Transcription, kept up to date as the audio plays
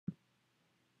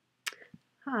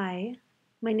Hi,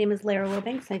 my name is Lara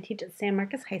Wilbanks. I teach at San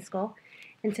Marcos High School,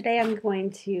 and today I'm going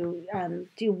to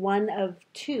do one of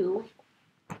two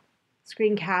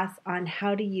screencasts on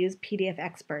how to use PDF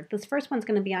Expert. This first one's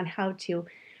going to be on how to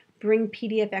bring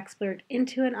PDF Expert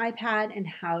into an iPad and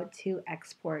how to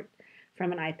export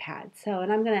from an iPad.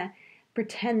 And I'm going to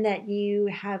pretend that you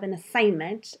have an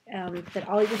assignment that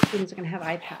all of your students are going to have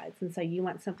iPads, and so you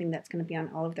want something that's going to be on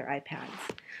all of their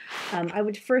iPads. I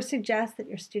would first suggest that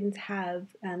your students have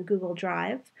Google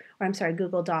Drive, or I'm sorry,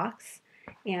 Google Docs,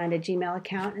 and a Gmail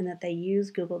account, and that they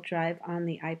use Google Drive on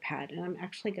the iPad. And I'm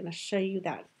actually going to show you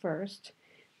that first.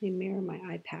 Let me mirror my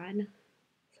iPad.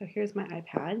 So here's my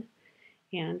iPad,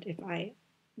 and if I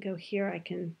go here, I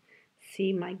can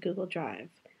see my Google Drive,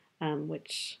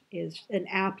 which is an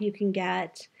app you can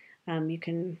get.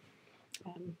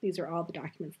 These are all the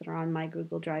documents that are on my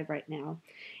Google Drive right now,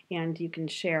 and you can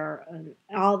share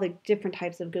all the different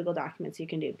types of Google documents. You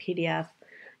can do PDF,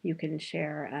 you can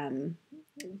share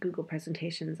Google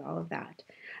presentations, all of that.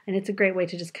 And it's a great way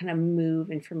to just kind of move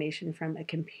information from a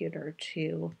computer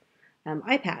to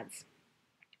iPads.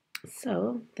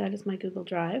 So that is my Google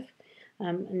Drive.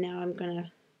 And now I'm going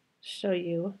to show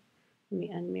you, let me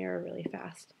unmirror really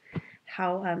fast,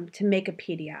 how to make a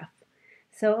PDF.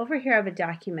 So over here I have a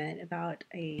document about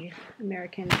a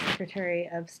American Secretary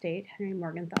of State, Henry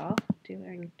Morgenthau,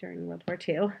 during World War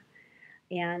II.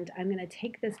 And I'm going to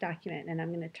take this document and I'm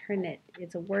going to turn it,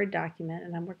 it's a Word document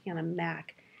and I'm working on a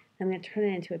Mac. I'm going to turn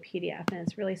it into a PDF, and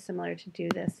it's really similar to do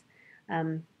this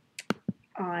on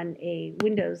a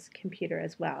Windows computer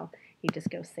as well. You just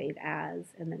go Save As,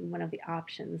 and then one of the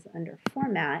options under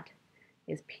Format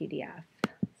is PDF.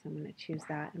 So I'm going to choose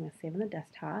that. I'm going to save on the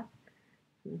desktop.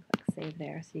 I'm going to click Save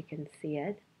there so you can see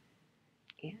it.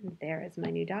 And there is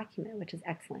my new document, which is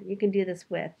excellent. You can do this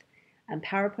with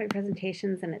PowerPoint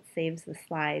presentations, and it saves the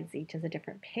slides. Each is a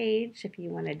different page if you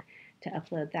wanted to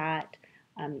upload that.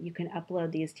 You can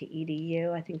upload these to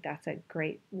EDU. I think that's a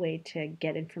great way to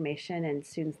get information, and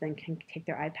students then can take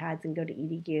their iPads and go to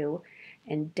EDU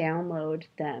and download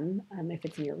them if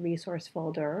it's in your resource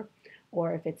folder,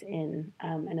 or if it's in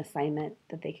an assignment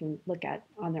that they can look at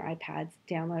on their iPads,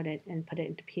 download it and put it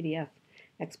into PDF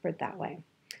Expert that way.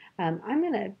 I'm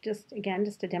going to just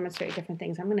to demonstrate different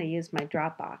things, I'm going to use my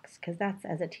Dropbox, because that's,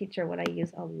 as a teacher, what I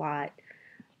use a lot.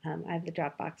 I have the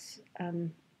Dropbox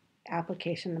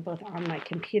application both on my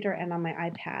computer and on my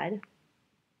iPad.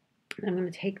 I'm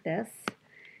going to take this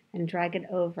and drag it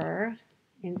over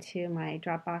into my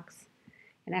Dropbox,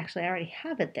 and actually I already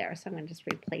have it there, so I'm going to just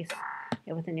replace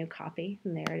it with a new copy,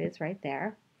 and there it is right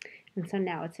there. And so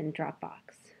now it's in Dropbox.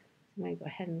 I'm going to go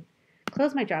ahead and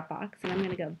close my Dropbox, and I'm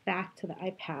going to go back to the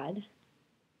iPad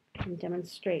and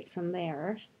demonstrate from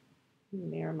there.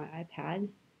 Mirror my iPad.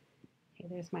 Okay,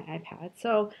 there's my iPad.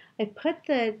 So I put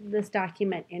this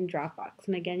document in Dropbox,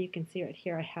 and again you can see right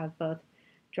here I have both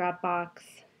Dropbox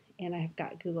and I've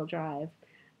got Google Drive,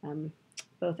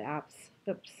 both apps.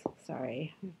 Oops,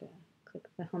 sorry, I have to click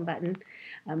the home button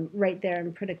right there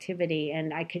in Productivity,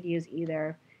 and I could use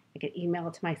either. I could email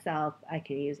it to myself, I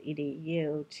could use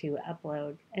EDU to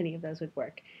upload, any of those would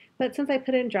work. But since I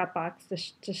put it in Dropbox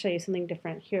to show you something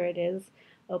different, here it is,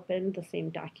 open the same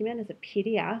document as a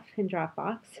PDF in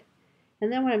Dropbox. And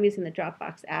then when I'm using the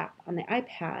Dropbox app on the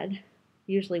iPad,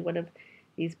 usually one of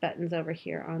these buttons over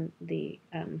here on the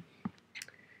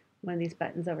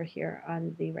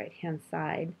right hand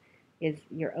side is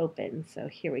your open. So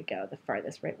here we go, the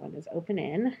farthest right one is open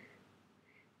in.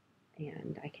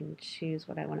 And I can choose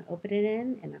what I want to open it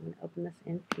in, and I'm going to open this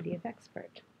in PDF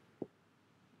Expert. There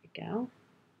we go.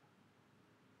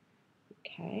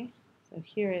 Okay, so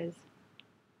here it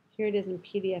is in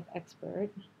PDF Expert.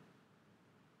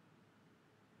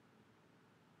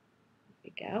 There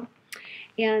we go.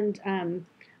 And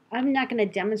I'm not going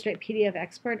to demonstrate PDF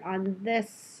Expert on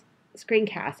this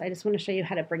screencast. I just want to show you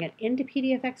how to bring it into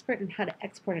PDF Expert and how to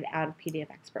export it out of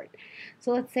PDF Expert.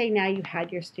 So let's say now you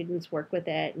had your students work with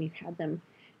it and you've had them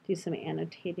do some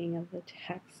annotating of the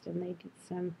text, and they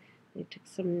took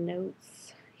some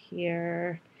notes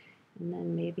here, and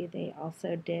then maybe they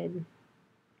also did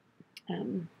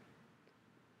some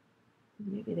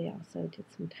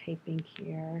typing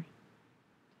here,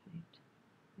 typed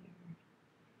their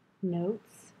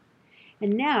notes.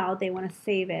 And now they want to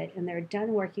save it, and they're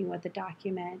done working with the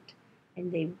document,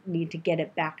 and they need to get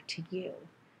it back to you.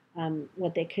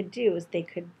 What they could do is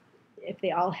if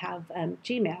they all have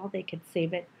Gmail, they could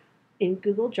save it in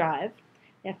Google Drive.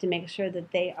 They have to make sure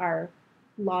that they are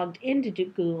logged into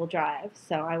Google Drive.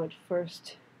 So I would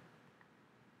first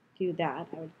do that.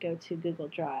 I would go to Google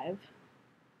Drive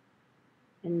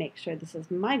and make sure this is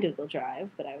my Google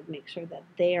Drive, but I would make sure that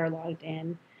they are logged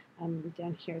in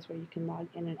Down here is where you can log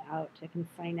in and out. I can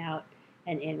sign out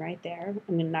and in right there.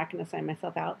 I'm not going to sign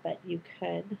myself out, but you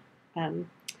could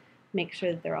make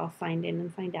sure that they're all signed in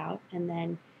and signed out. And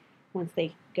then once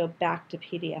they go back to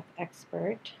PDF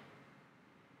Expert,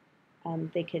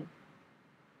 they could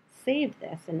save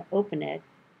this and open it.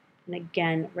 And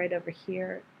again, right over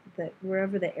here,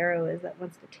 wherever the arrow is, that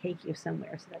wants to take you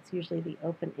somewhere. So that's usually the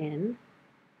open in.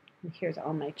 And here's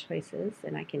all my choices,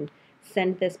 and I can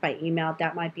send this by email.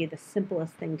 That might be the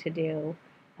simplest thing to do,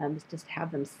 is just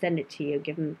have them send it to you,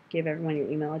 give everyone your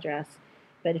email address.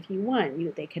 But if you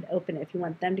want, they could open it. If you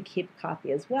want them to keep a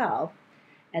copy as well,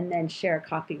 and then share a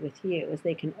copy with you, is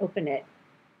they can open it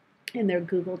in their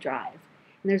Google Drive.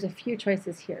 And there's a few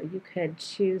choices here. You could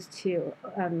choose to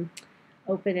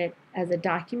open it as a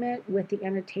document with the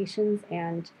annotations,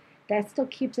 and that still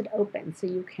keeps it open, so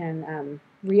you can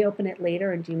reopen it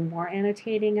later and do more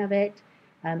annotating of it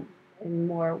and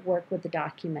more work with the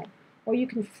document. Or you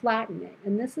can flatten it,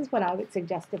 and this is what I would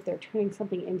suggest if they're turning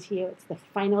something into you. It's the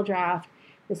final draft.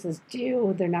 This is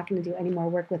due. They're not going to do any more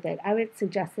work with it. I would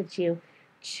suggest that you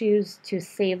choose to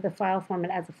save the file format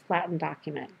as a flattened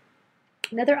document.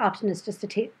 Another option is just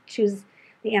to choose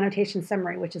the annotation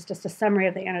summary, which is just a summary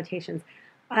of the annotations.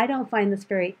 I don't find this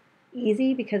very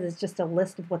easy because it's just a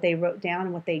list of what they wrote down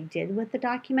and what they did with the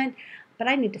document, but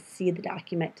I need to see the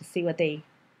document to see what they,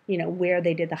 where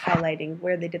they did the highlighting,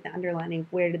 where they did the underlining,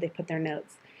 where did they put their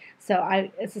notes. So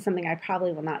this is something I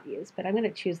probably will not use, but I'm going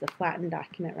to choose the flattened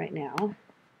document right now.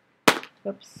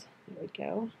 Whoops, there we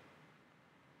go.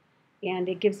 And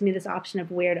it gives me this option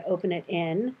of where to open it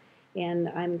in, and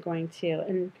I'm going to,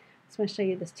 and I just want to show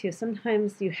you this too.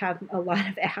 Sometimes you have a lot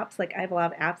of apps, like I have a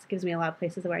lot of apps, it gives me a lot of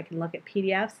places where I can look at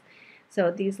PDFs.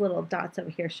 So these little dots over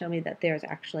here show me that there's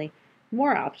actually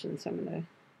more options. So I'm going to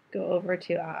go over to,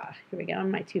 here we go,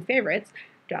 my two favorites,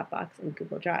 Dropbox and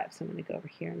Google Drive. So I'm going to go over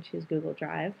here and choose Google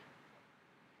Drive.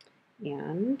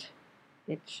 And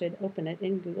it should open it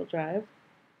in Google Drive.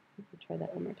 Let me try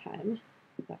that one more time.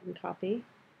 Button copy.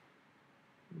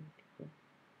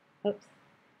 Oops.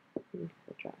 Google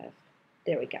Drive.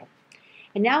 There we go.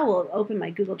 And now we'll open my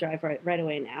Google Drive right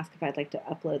away and ask if I'd like to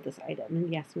upload this item.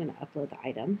 And yes, I'm going to upload the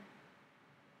item.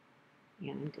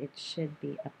 And it should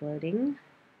be uploading.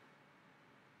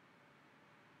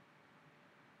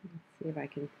 Let's see if I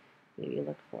can maybe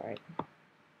look for it.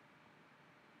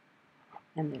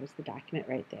 And there's the document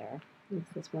right there. It's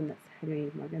this one that's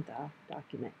Henry Morgenthau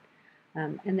document.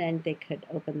 And then they could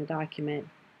open the document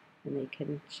and they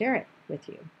can share it with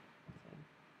you.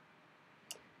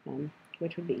 So,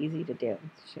 which would be easy to do,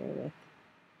 share with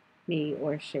me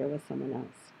or share with someone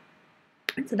else.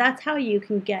 And so that's how you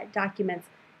can get documents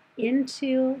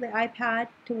into the iPad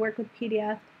to work with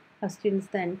PDF. How students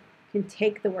then can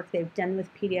take the work they've done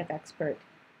with PDF Expert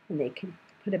and they can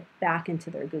put it back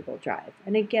into their Google Drive.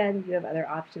 And again, you have other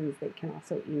options. They can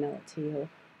also email it to you,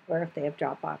 or if they have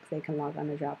Dropbox, they can log on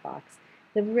to Dropbox.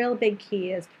 The real big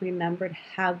key is to remember to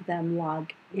have them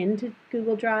log into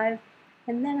Google Drive,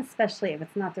 and then especially if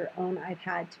it's not their own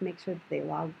iPad, to make sure that they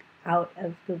log out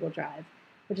of Google Drive,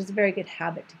 which is a very good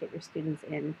habit to get your students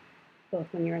in, both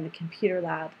when you're in the computer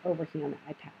lab or working on the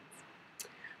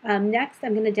iPads. Next,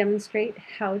 I'm going to demonstrate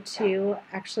how to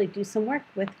actually do some work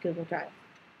with Google Drive.